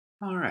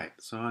All right,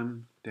 so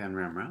I'm Dan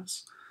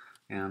Ramras,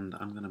 and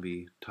I'm going to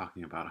be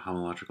talking about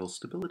homological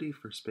stability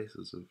for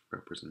spaces of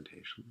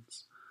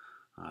representations.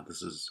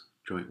 This is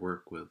joint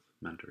work with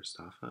Mentor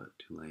Stafa at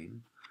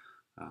Tulane.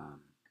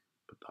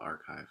 Put the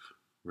archive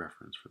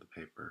reference for the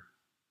paper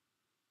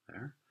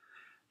there.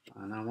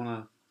 And I want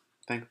to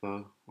thank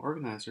the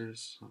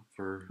organizers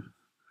for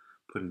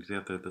putting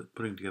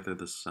together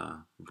this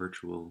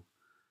virtual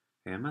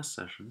AMS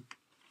session.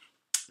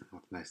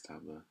 It's nice to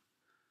have the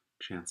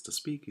chance to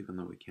speak, even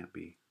though we can't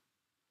be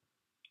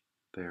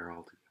there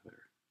all together.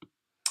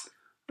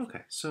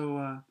 Okay,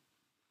 so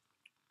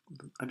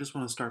I just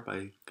want to start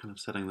by kind of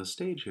setting the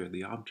stage here.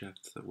 The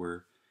objects that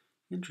we're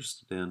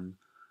interested in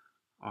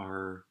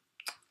are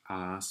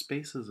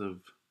spaces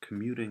of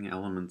commuting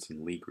elements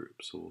in Lie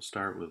groups. So we'll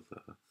start with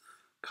a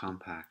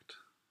compact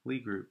Lie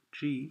group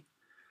G,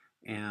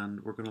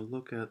 and we're going to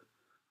look at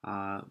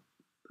the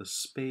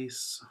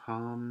space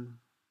Hom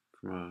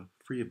from a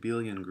free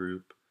abelian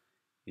group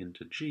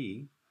into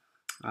G.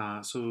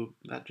 So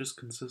that just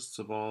consists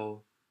of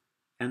all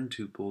n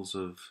tuples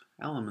of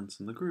elements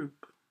in the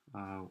group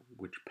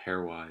which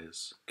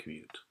pairwise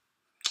commute.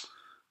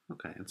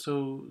 Okay, and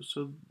so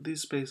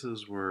these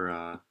spaces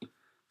were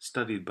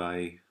studied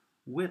by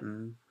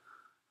Witten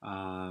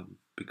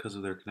because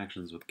of their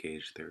connections with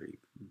gauge theory.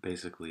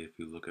 Basically, if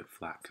you look at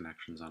flat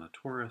connections on a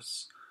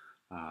torus,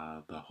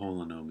 the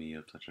holonomy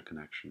of such a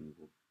connection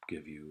will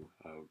give you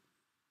a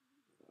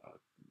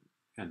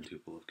n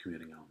tuple of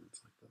commuting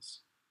elements like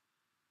this.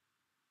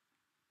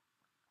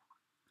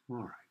 All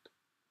right.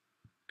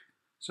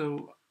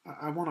 So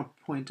I want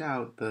to point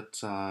out that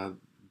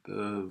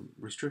the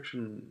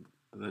restriction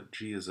that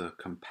G is a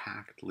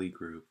compact Lie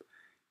group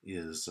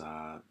is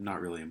not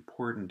really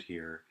important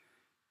here.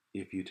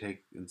 If you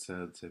take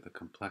instead, say, the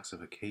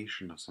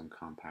complexification of some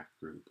compact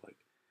group, like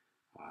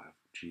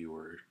G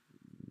were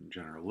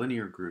general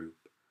linear group,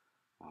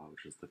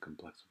 which is the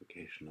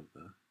complexification of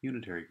the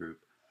unitary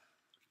group,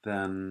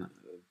 then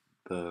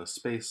the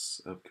space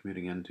of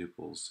commuting n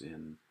tuples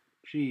in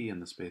G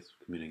and the space of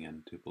commuting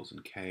n tuples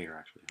in K are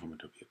actually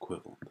homotopy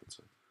equivalent. That's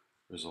a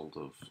result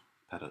of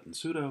Pettit and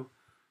Pseudo.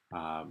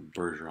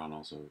 Bergeron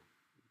also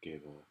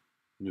gave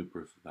a new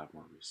proof of that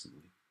more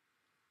recently.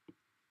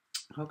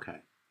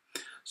 Okay,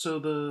 so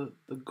the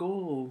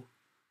goal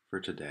for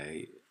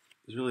today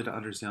is really to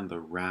understand the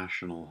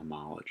rational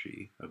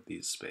homology of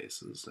these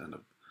spaces and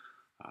of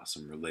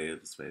some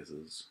related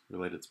spaces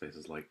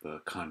like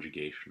the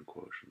conjugation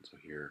quotient. So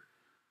here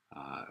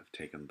I've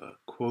taken the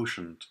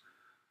quotient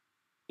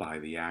by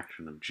the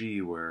action of G,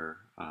 where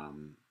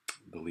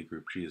the Lie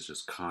group G is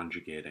just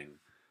conjugating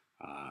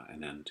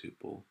an n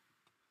tuple.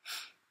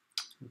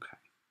 Okay.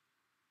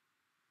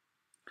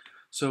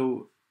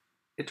 So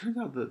it turns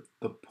out that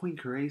the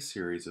Poincare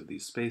series of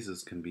these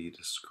spaces can be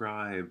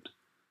described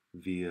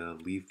via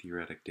Lie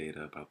theoretic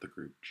data about the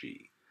group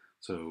G.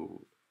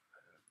 So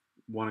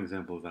one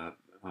example of that,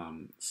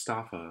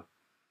 Stafa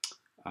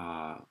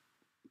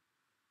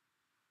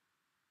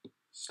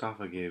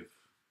gave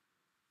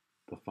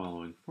the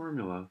following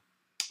formula.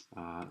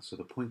 So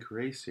the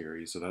Poincare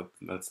series, so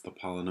that's the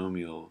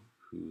polynomial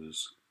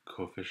whose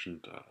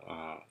coefficient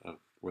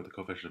where the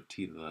coefficient of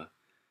t to the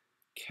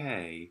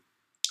k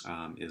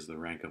is the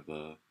rank of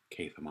the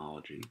kth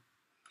homology.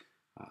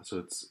 So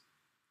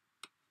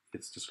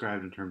it's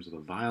described in terms of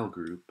the Weil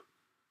group.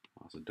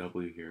 So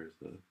W here is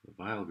the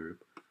Weil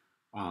group.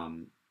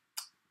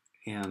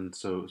 And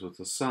so it's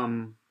a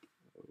sum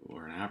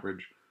or an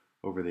average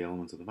over the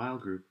elements of the Weil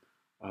group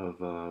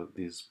of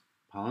these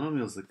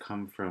polynomials that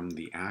come from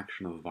the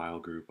action of the Weil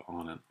group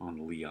on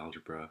the Lie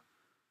algebra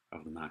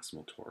of the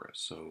maximal torus.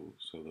 So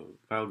the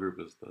Weil group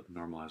is the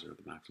normalizer of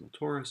the maximal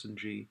torus in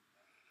G,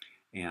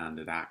 and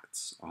it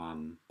acts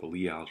on the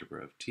Lie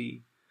algebra of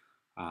T.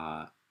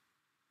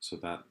 So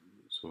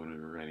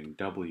when we're writing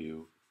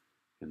W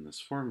in this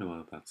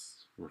formula,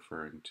 that's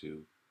referring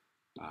to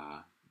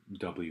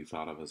W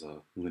thought of as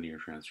a linear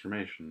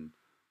transformation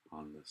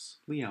on this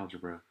Lie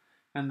algebra,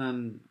 and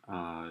then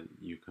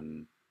you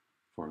can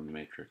form the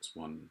matrix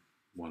 1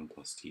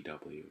 plus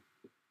TW,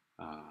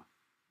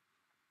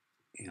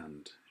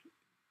 and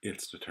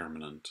its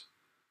determinant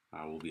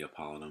will be a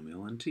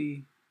polynomial in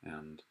T,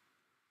 and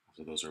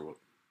so those are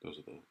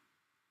the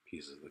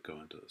pieces that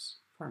go into this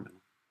formula.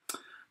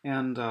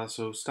 And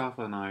so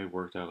Stafa and I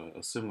worked out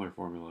a similar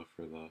formula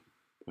for the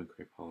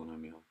Poincare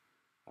polynomial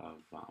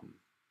of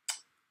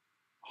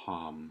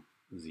Hom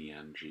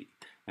ZNG.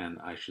 And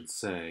I should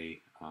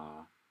say,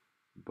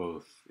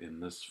 both in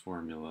this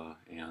formula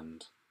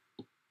and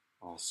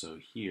also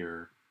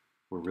here,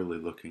 we're really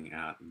looking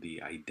at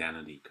the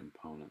identity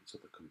component, so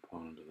the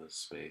component of this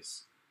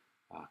space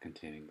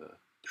containing the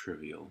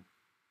trivial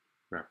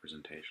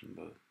representation,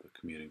 the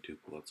commuting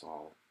tuple that's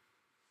all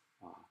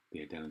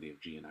the identity of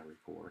G in every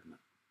coordinate.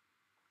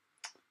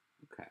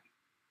 Okay.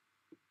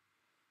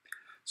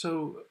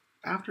 So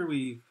after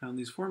we found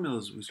these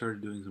formulas, we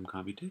started doing some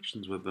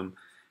computations with them,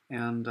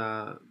 and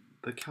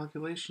the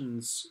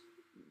calculations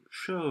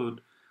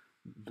showed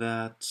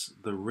that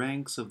the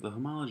ranks of the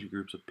homology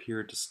groups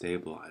appear to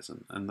stabilize.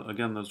 And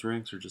again, those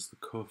ranks are just the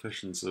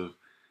coefficients of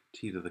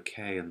t to the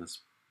k in this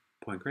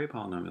point-gray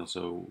polynomial,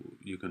 so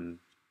you can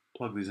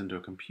plug these into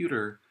a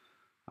computer.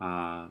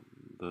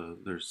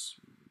 There's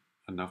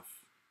enough,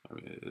 I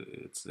mean,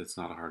 it's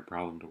not a hard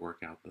problem to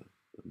work out the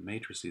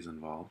matrices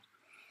involved.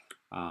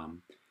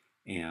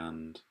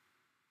 And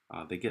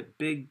they get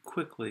big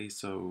quickly,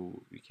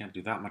 so you can't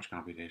do that much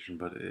computation,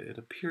 but it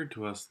appeared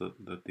to us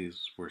that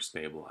these were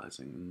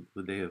stabilizing. And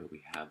the data that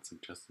we had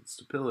suggested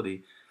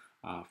stability.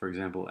 For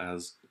example,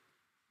 as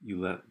you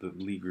let the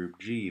Lie group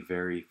G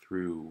vary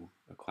through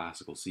a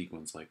classical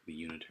sequence like the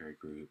unitary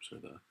groups or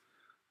the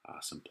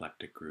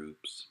symplectic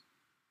groups.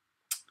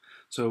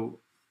 So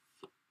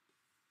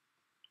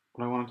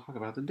what I want to talk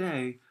about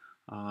today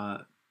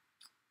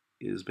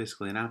is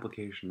basically an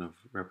application of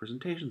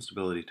representation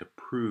stability to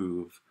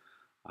prove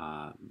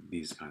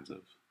these kinds of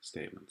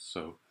statements.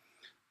 So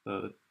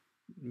the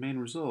main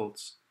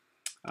results,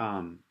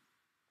 so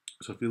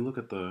if you look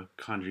at the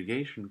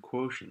conjugation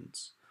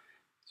quotients,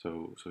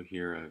 so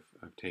here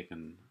I've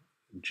taken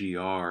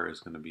GR is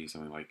going to be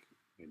something like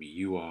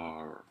maybe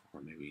UR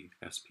or maybe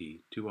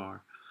SP2R.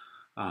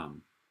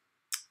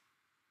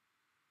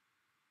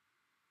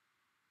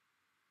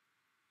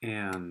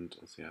 And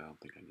let's see, I don't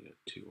think I need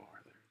a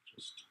 2R there,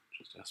 just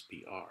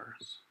SPR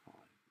is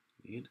all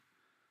I need.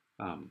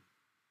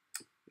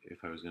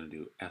 If I was going to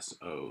do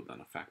SO, then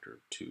a factor of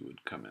 2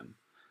 would come in.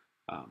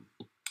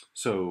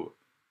 So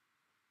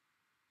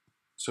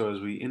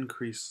as we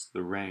increase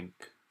the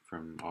rank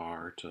from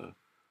R to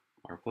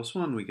R plus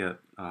 1, we get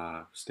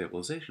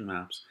stabilization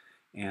maps.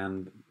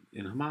 And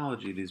in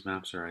homology, these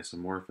maps are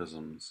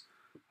isomorphisms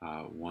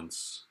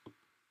once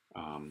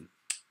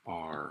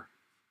R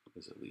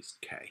is at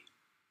least K.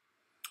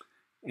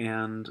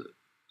 And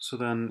so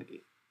then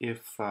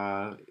if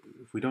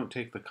we don't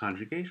take the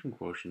conjugation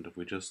quotient, if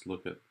we just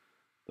look at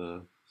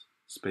the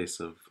space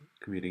of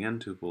commuting n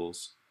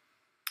tuples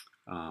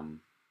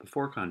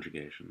before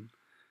conjugation,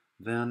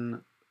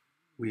 then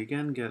we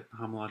again get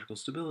homological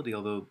stability,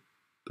 although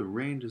the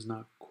range is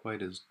not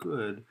quite as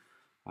good.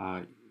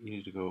 You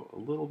need to go a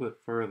little bit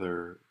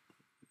further.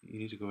 You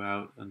need to go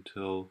out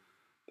until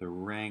the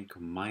rank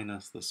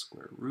minus the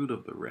square root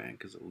of the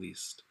rank is at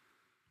least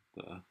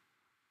the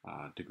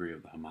degree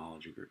of the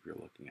homology group you're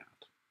looking at.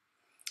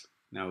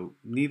 Now,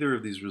 neither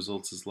of these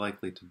results is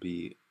likely to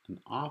be an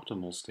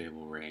optimal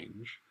stable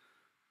range.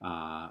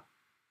 The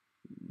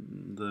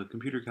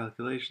computer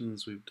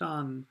calculations we've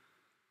done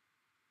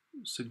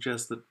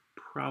suggest that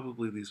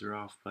probably these are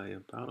off by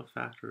about a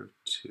factor of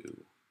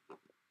 2.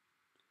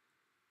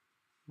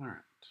 All right.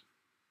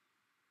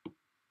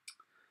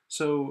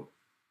 So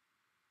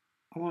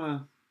I want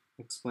to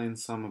explain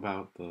some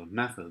about the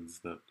methods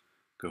that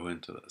go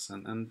into this.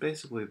 And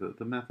basically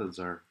the methods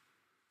are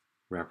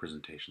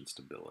representation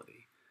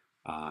stability.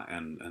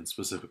 And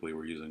specifically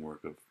we're using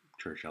work of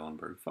Church,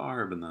 Ellenberg,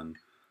 Farb, and then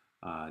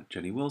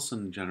Jenny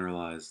Wilson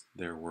generalized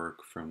their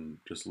work from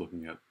just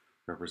looking at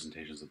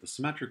representations of the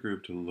symmetric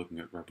group to looking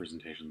at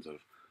representations of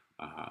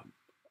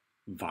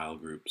Weil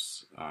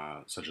groups,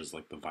 such as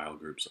like the Weil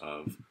groups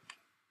of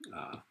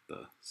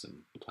the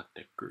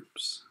symplectic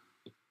groups.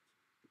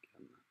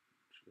 Again,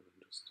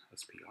 just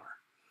SPR,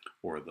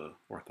 or the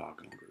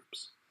orthogonal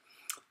groups.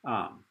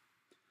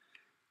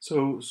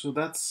 So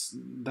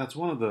that's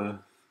one of the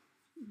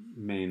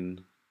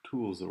main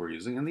tools that we're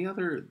using, and the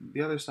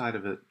other side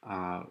of it,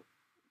 on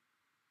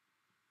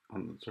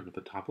sort of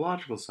the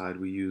topological side,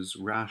 we use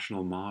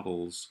rational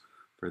models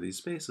for these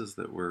spaces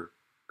that were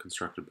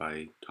constructed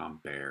by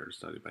Baird,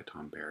 studied by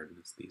Baird in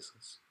his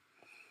thesis.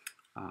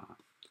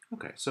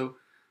 Okay, so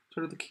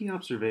sort of the key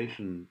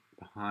observation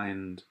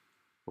behind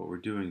what we're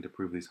doing to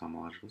prove these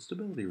homological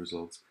stability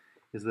results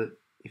is that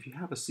if you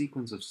have a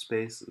sequence of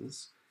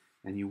spaces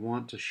and you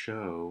want to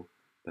show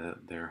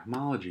that their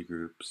homology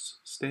groups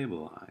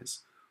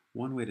stabilize,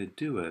 one way to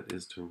do it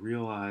is to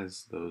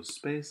realize those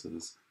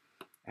spaces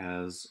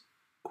as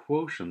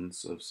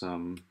quotients of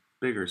some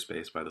bigger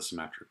space by the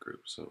symmetric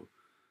group. So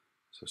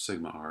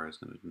sigma r is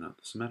going to denote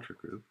the symmetric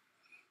group.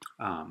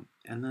 And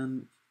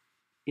then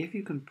if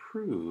you can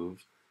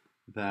prove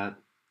that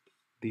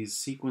these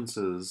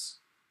sequences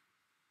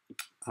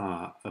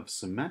of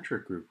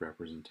symmetric group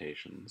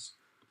representations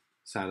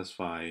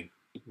satisfy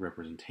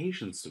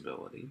representation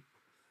stability,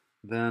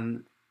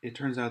 then it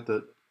turns out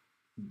that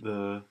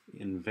the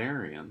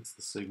invariants,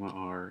 the sigma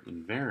r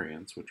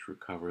invariants, which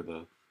recover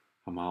the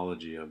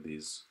homology of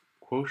these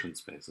quotient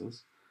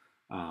spaces,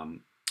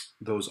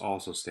 those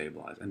also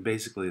stabilize. And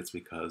basically it's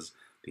because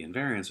the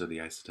invariants are the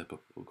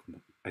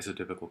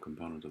isotypical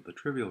component of the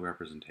trivial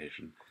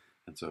representation,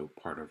 and so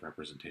part of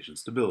representation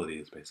stability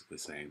is basically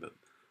saying that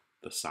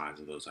the size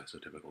of those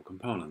isotypical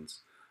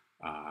components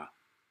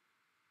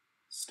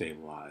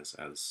stabilize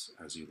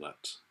as you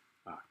let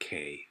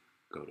k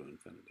go to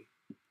infinity.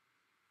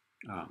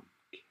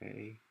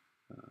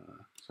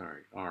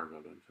 R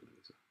go to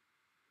infinity, so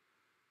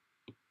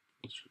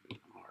this should be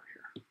an R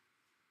here.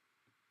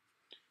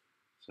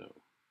 So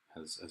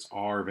as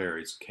R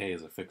varies, k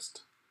is a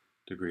fixed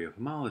degree of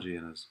homology,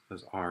 and as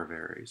R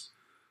varies,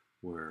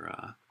 we're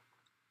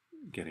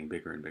getting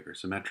bigger and bigger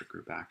symmetric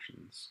group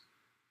actions,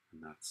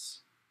 and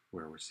that's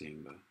where we're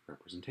seeing the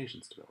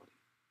representation stability.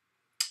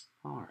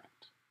 All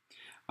right.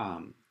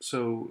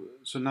 So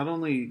not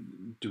only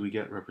do we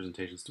get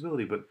representation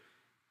stability, but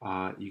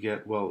you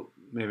get, well,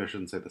 maybe I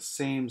shouldn't say the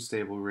same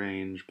stable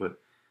range, but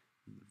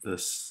the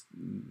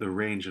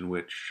range in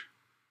which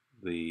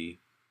the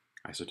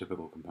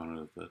isotypical component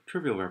of the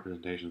trivial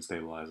representation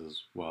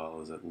stabilizes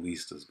well is at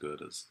least as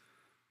good as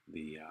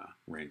the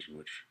range in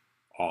which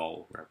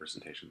all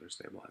representations are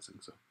stabilizing.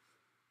 So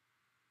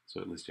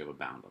at least you have a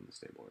bound on the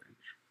stable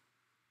range.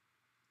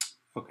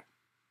 Okay.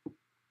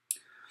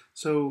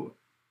 So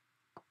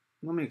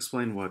let me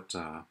explain what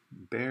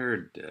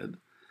Baird did.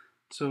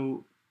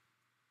 So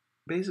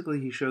basically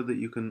he showed that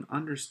you can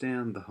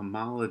understand the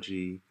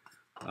homology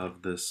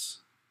of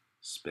this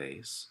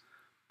space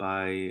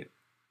by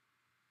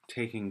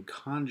taking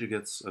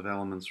conjugates of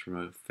elements from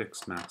a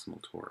fixed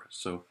maximal torus.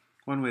 So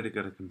one way to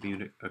get a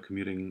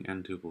commuting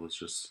n-tuple is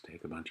just to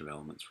take a bunch of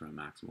elements from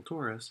a maximal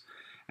torus,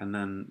 and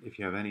then if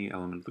you have any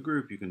element of the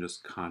group, you can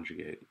just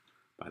conjugate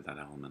by that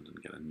element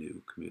and get a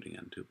new commuting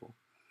n-tuple.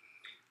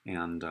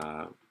 And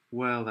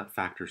well, that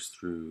factors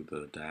through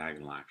the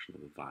diagonal action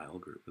of the vial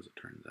group, as it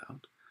turns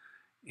out.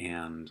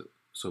 And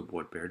so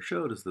what Baird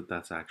showed is that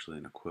that's actually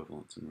an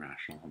equivalence in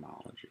rational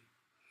homology.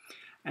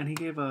 And he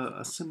gave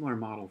a similar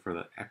model for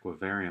the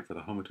equivariant, for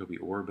the homotopy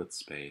orbit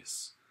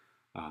space,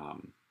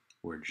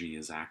 where G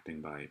is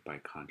acting by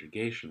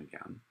conjugation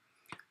again.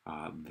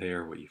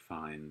 There what you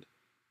find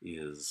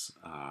is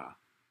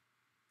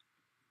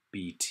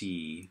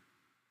BT,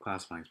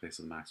 classifying space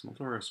of the maximal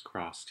torus,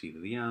 cross T to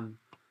the n,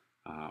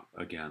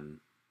 again,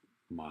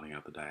 modding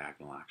out the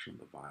diagonal action of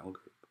the vial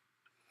group.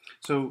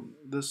 So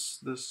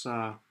this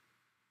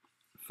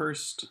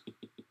first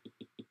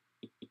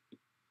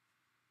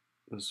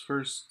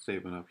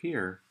statement up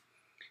here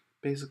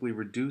basically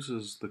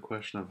reduces the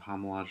question of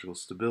homological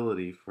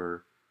stability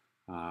for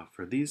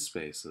these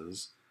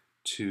spaces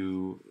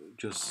to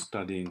just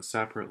studying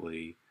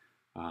separately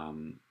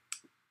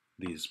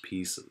these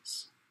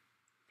pieces.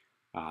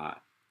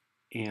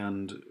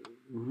 And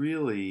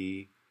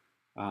really,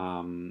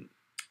 so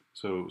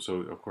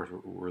of course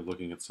we're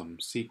looking at some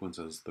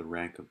sequences, the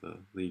rank of the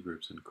Lie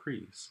groups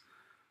increase.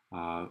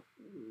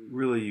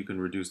 Really you can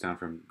reduce down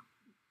from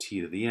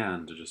T to the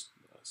n to just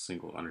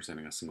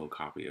understanding a single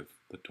copy of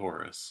the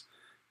torus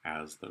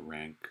as the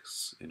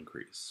ranks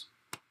increase.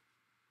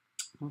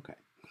 Okay,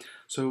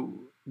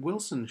 so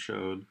Wilson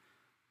showed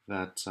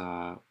that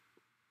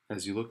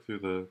as you look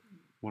through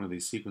one of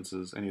these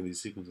sequences, any of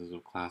these sequences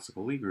of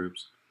classical Lie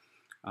groups,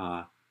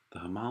 the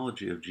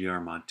homology of GR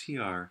mod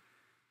TR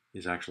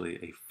is actually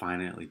a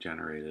finitely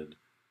generated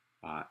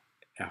FIW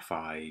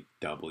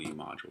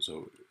module.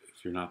 So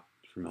if you're not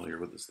familiar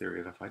with this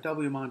theory of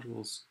FIW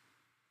modules,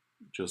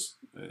 just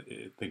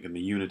think in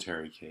the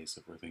unitary case.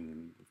 If we're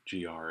thinking of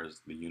GR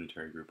as the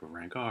unitary group of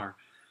rank R,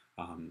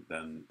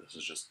 then this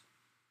is just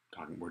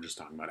we're just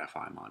talking about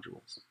FI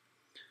modules.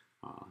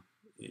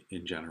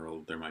 In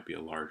general, there might be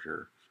a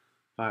larger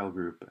vial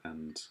group,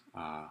 and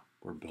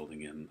we're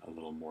building in a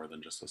little more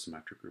than just a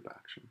symmetric group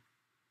action.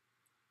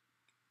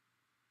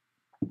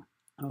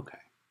 Okay,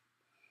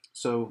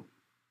 so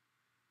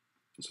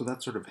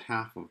that's sort of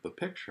half of the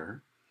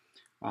picture.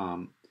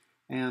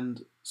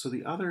 And so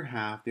the other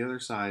half, the other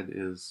side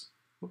is,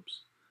 the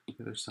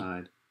other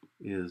side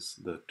is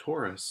the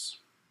torus,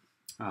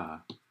 S1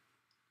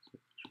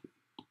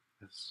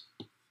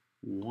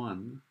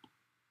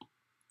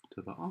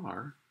 to the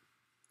R.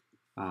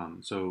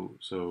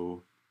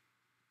 So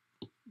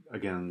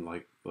again,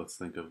 like, let's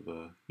think of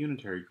the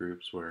unitary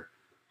groups where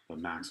the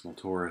maximal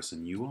torus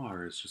in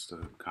UR is just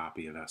a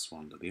copy of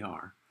S1 to the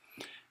R.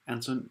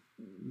 And so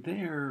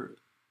there,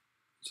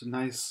 it's a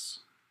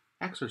nice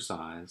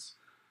exercise,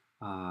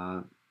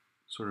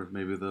 sort of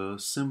maybe the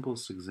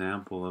simplest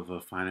example of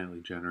a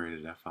finitely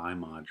generated FI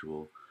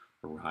module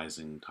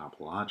arising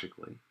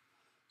topologically.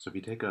 So if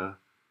you take a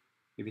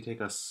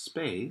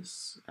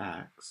space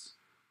X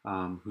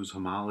whose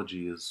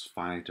homology is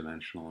finite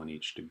dimensional in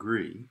each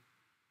degree,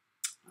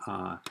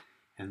 and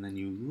then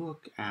you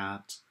look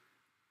at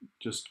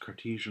just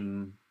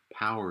Cartesian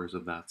powers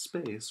of that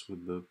space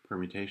with the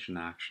permutation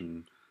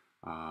action,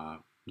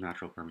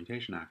 natural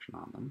permutation action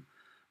on them,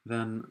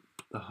 then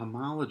the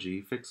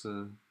homology, fix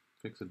a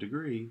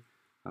degree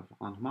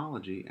on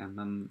homology, and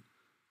then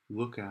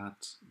look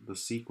at the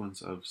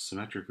sequence of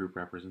symmetric group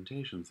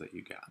representations that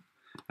you get.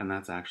 And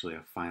that's actually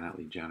a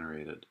finitely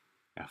generated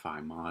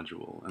FI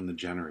module, and the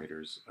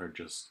generators are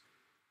just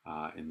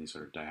in these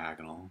sort of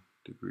diagonal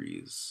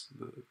degrees,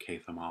 the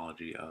kth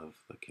homology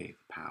of the kth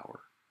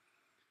power.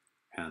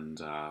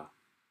 And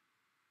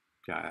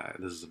yeah,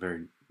 this is a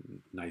very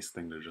nice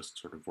thing to just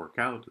sort of work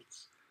out.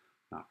 It's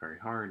not very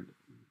hard.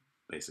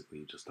 Basically,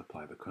 you just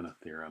apply the Kunith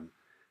theorem,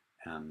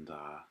 and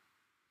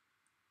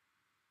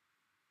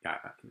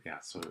yeah.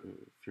 So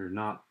if you're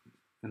not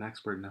an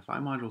expert in FI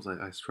modules,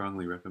 I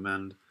strongly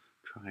recommend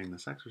trying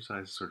this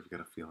exercise to sort of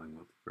get a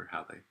feeling for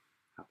how they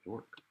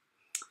work.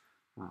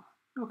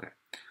 Okay,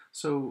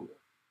 so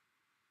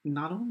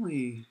not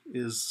only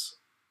is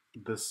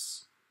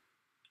this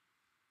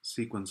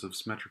sequence of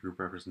symmetric group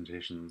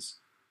representations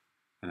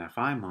an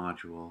FI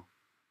module,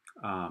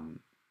 um,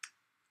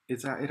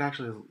 it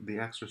actually has the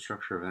extra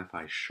structure of an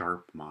FI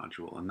sharp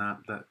module, and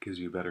that gives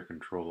you better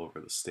control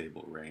over the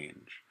stable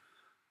range.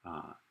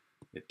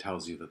 It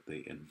tells you that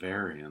the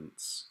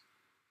invariants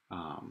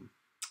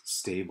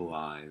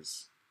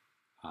stabilize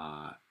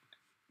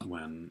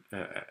when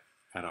at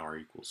r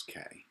equals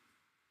k.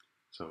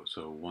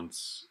 So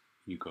once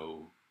you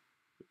go,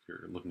 if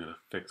you're looking at a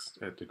fixed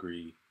at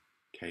degree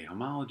k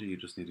homology, you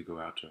just need to go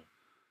out to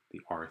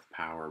the rth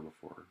power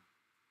before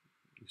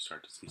you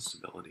start to see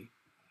stability.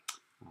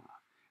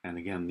 And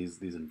again, these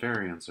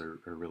invariants are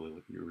really,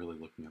 you're really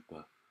looking at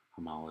the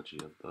homology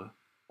of the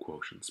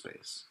quotient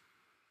space.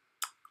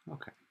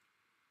 Okay.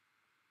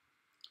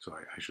 So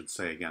I should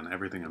say again,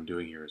 everything I'm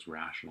doing here is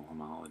rational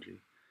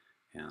homology,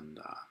 and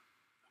I'm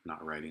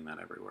not writing that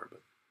everywhere,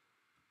 but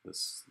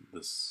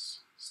this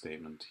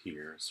statement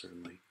here is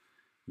certainly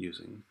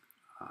using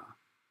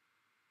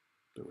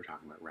that we're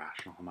talking about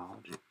rational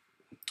homology.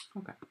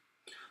 Okay,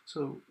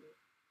 so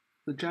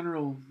the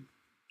general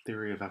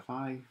theory of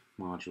FI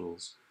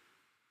modules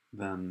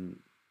then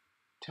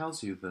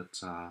tells you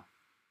that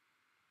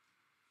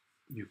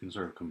you can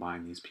sort of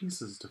combine these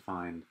pieces to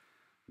find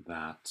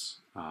that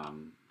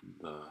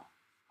the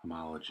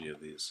homology of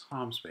these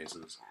Hom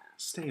spaces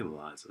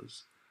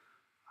stabilizes,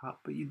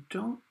 but you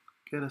don't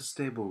get a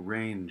stable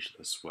range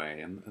this way,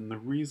 and the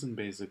reason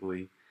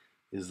basically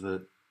is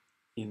that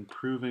in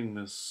proving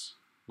this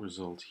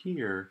result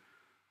here,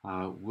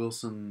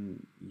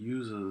 Wilson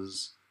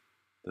uses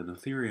the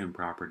Noetherian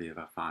property of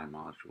FI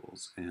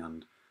modules,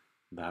 and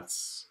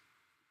that's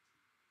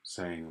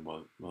saying,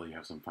 well, you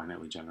have some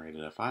finitely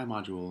generated FI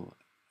module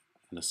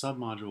and a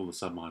submodule.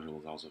 The submodule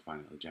is also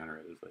finitely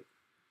generated, but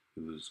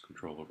you lose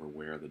control over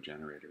where the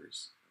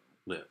generators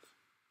live.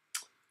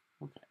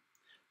 Okay,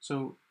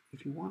 so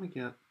if you want to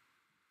get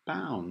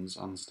bounds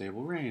on the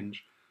stable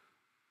range,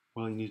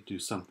 well, you need to do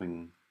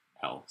something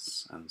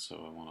else, and so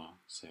I want to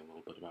say a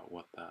little bit about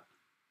what that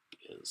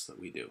is that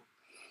we do.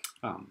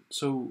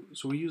 So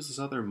we use this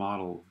other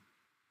model,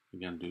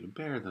 again due to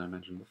Baird that I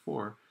mentioned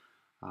before,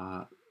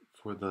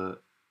 for the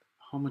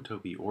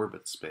homotopy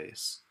orbit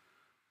space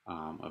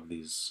of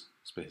these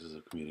spaces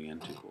of commuting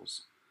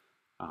n-tuples.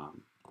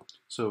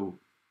 So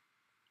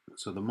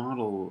the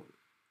model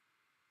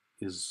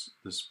is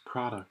this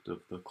product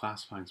of the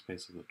classifying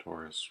space of the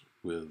torus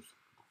with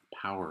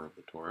power of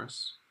the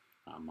torus,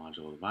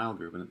 modulo the Weil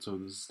group, and so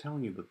this is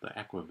telling you that the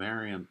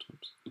equivariant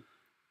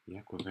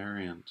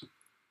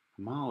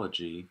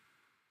homology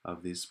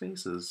of these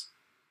spaces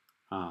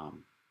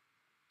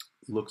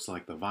looks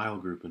like the Weil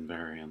group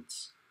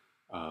invariance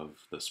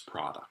of this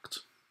product.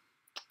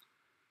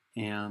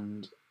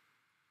 And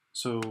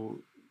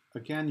so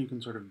again, you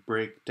can sort of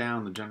break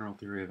down the general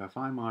theory of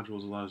FI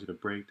modules, allows you to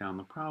break down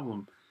the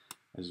problem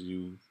as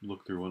you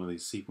look through one of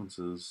these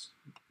sequences,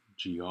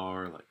 GR,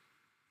 like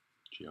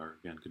GR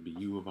again could be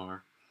U of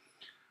R.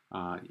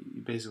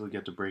 You basically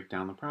get to break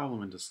down the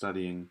problem into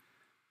studying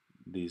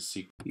these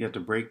you get to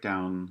break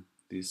down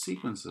these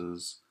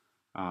sequences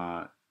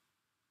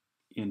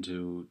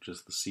into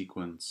just the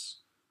sequence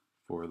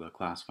for the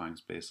classifying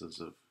spaces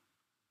of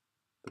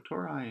the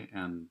tori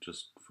and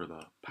just for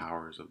the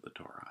powers of the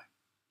tori.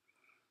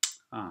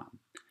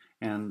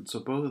 And so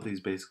both of these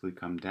basically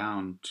come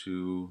down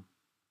to,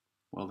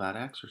 well, that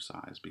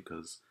exercise,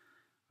 because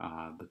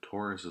the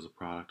torus is a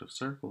product of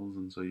circles,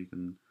 and so you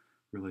can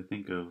really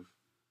think of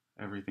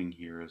everything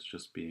here as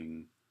just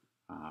being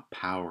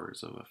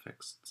powers of a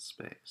fixed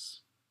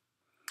space.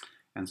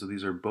 And so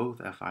these are both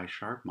FI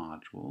sharp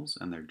modules,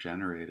 and they're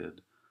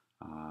generated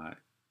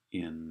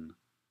in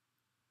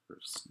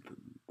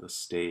the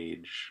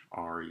stage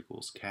R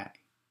equals K.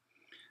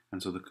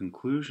 And so the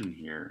conclusion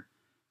here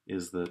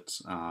is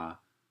that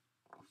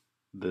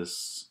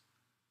this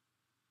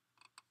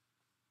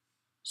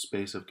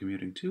space of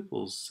commuting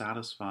tuples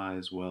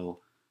satisfies, well,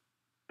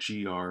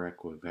 GR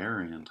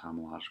equivariant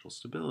homological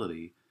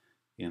stability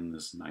in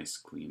this nice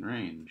clean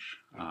range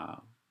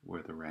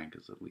where the rank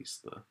is at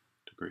least the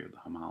degree of the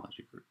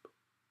homology group.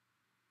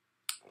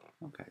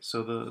 Okay,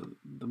 so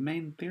the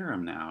main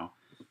theorem now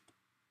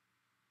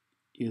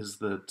is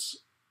that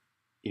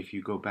if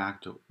you go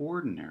back to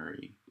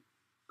ordinary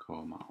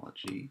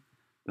cohomology,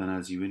 then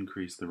as you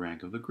increase the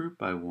rank of the group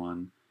by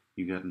 1,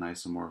 you get an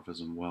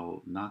isomorphism,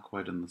 well, not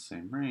quite in the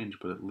same range,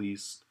 but at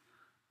least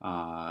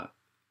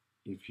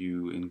if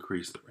you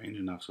increase the range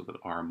enough so that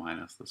r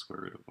minus the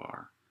square root of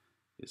r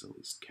is at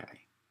least k.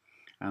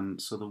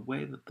 And so the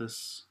way that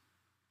this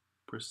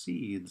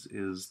proceeds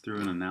is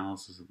through an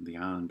analysis of the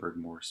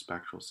Eilenberg-Morse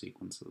spectral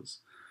sequences.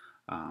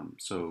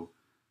 So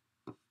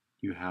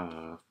you have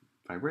a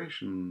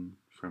vibration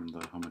from the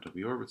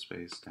homotopy orbit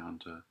space down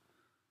to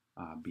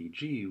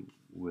BG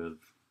with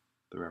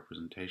the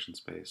representation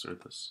space, or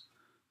this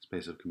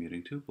space of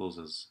commuting tuples,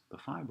 as the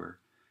fiber.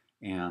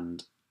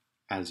 And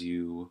as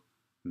you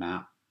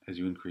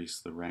increase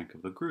the rank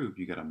of the group,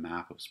 you get a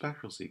map of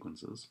spectral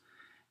sequences.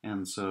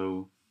 And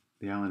so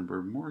the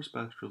Eilenberg-Moore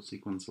spectral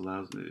sequence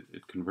allows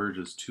it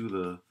converges to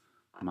the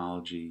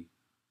homology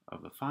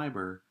of the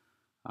fiber,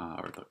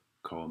 or the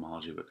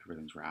cohomology, but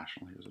everything's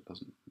rational here, so it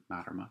doesn't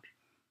matter much.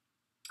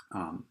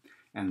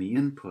 And the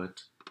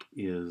input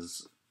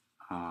is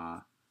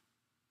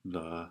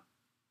the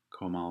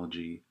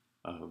cohomology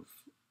of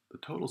the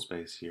total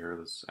space here,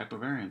 this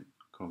equivariant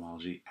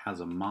cohomology,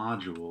 as a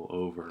module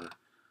over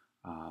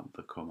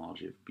the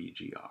cohomology of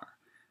BGR.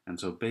 And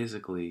so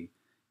basically,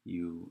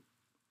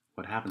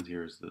 what happens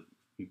here is that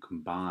you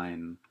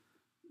combine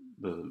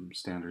the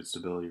standard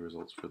stability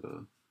results for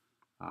the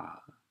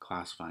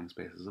classifying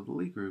spaces of the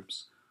Lie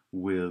groups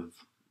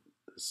with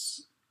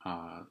this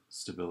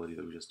stability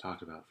that we just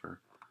talked about for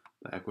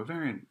the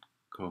equivariant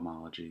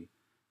cohomology,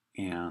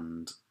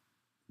 and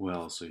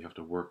well, so you have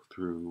to work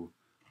through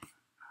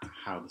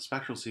how the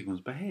spectral sequence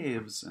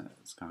behaves.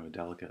 It's kind of a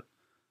delicate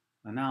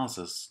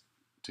analysis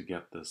to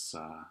get this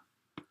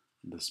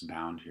this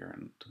bound here,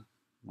 and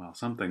well,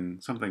 something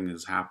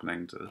is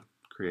happening to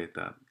create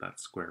that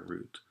square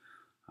root.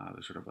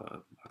 There's sort of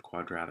a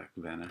quadratic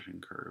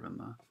vanishing curve in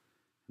the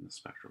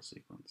spectral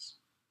sequence.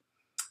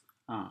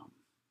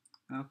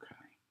 Okay.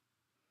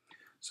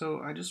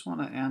 So I just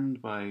want to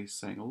end by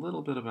saying a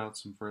little bit about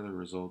some further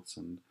results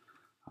and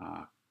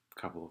a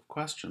couple of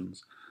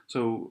questions.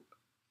 So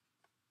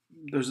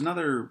there's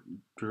another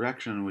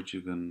direction in which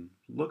you can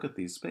look at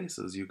these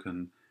spaces. You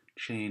can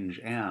change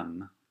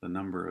n, the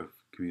number of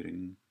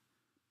commuting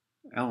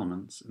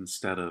elements,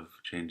 instead of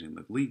changing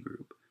the Lie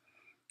group.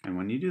 And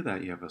when you do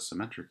that, you have a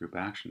symmetric group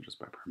action just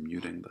by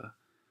permuting the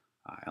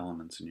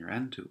elements in your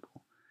n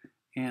tuple.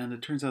 And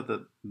it turns out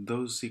that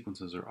those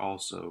sequences are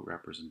also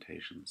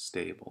representation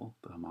stable.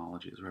 The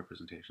homology is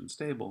representation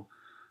stable.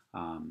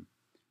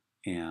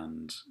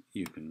 And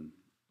you can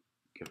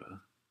give a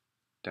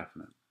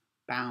definite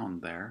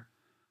bound there.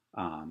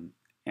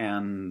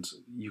 And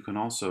you can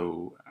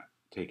also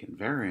take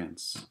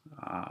invariance.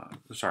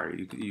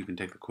 You can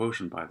take the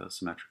quotient by the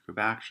symmetric group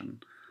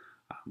action,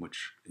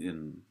 which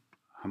in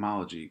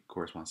homology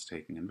corresponds to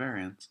taking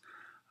invariance.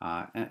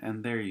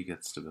 And there you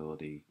get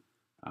stability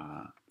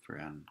for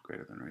n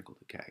greater than or equal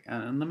to k.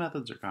 And the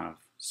methods are kind of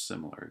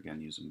similar, again,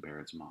 using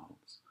Baird's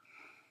models.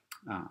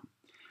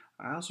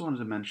 I also wanted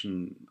to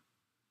mention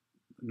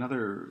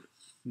another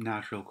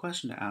natural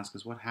question to ask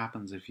is what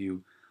happens if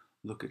you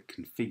look at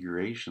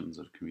configurations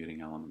of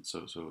commuting elements,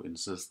 so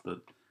insist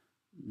that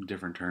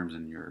different terms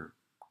in your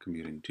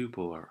commuting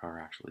tuple are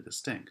actually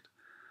distinct.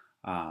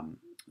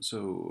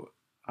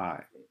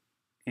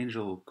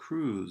 Angel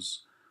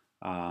Cruz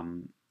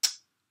wrote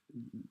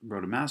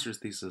a master's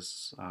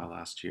thesis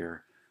last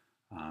year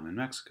in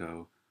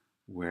Mexico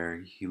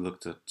where he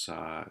looked at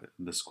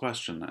this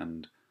question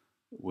and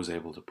was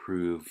able to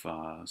prove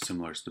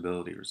similar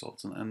stability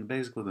results. And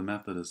basically the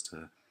method is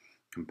to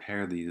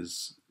compare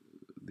these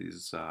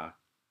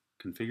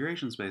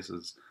configuration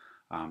spaces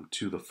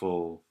to the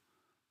full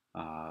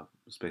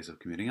space of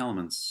commuting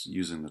elements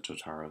using the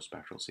Totaro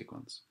spectral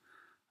sequence.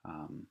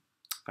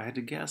 If I had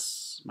to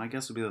guess, my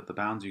guess would be that the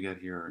bounds you get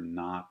here are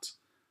not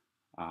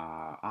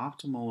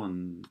optimal,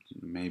 and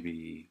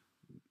maybe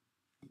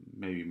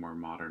more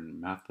modern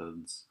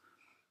methods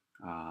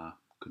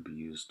could be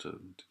used to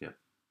get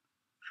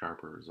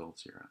sharper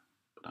results here,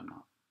 but I'm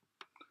not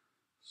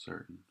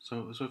certain.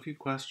 So a few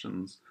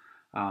questions.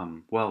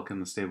 Well, can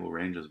the stable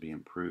ranges be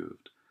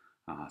improved?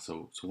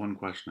 So one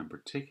question in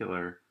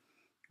particular,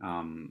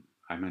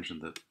 I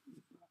mentioned that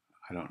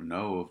I don't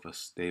know of a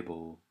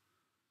stable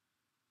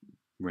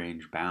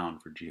range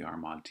bound for GR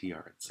mod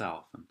TR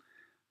itself, and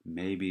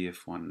maybe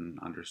if one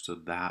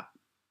understood that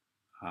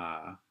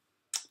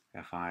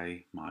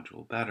FI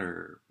module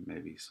better,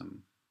 maybe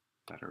some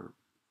better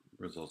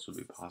results would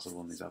be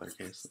possible in these other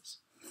cases.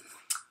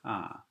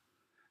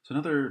 So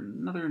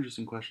another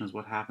interesting question is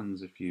what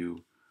happens if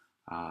you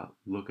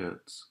look at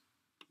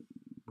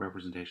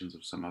representations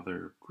of some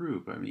other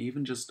group. I mean,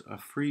 even just a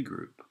free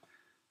group.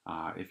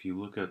 If you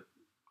look at,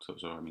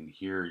 I mean,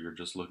 here you're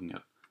just looking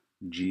at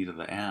G to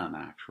the N,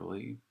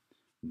 actually.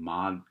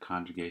 Mod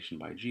conjugation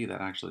by G,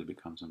 that actually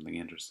becomes something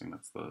interesting.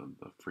 That's the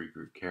free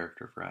group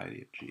character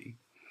variety of G.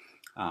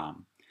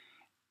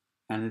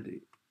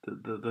 And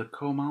the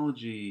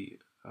cohomology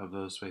of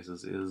those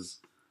spaces is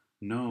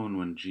known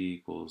when G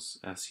equals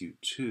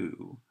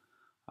SU2.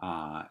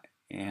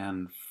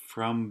 And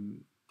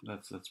from,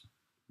 that's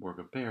work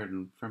of Baird,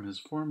 and from his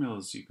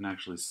formulas you can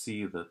actually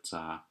see that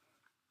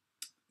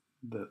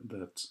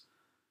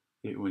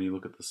when you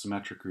look at the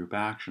symmetric group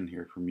action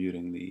here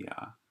permuting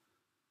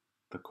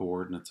the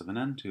coordinates of an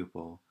n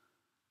tuple,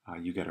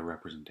 you get a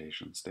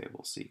representation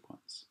stable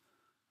sequence.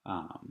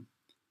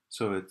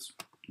 So it's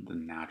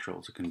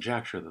natural to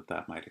conjecture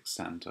that might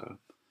extend to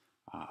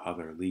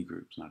other Lie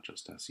groups, not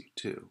just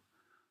SU2.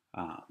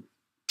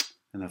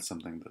 And that's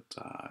something that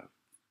I've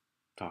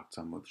talked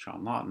some with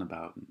Sean Lawton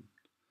about, and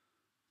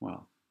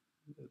well,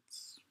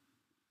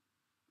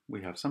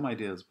 we have some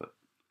ideas, but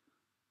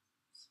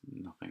it's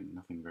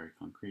nothing very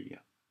concrete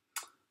yet.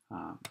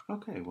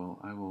 Okay, well,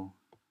 I will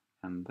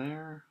end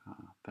there.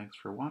 Thanks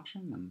for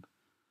watching, and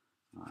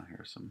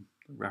here's some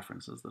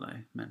references that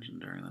I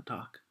mentioned during the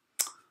talk.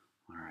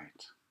 All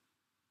right.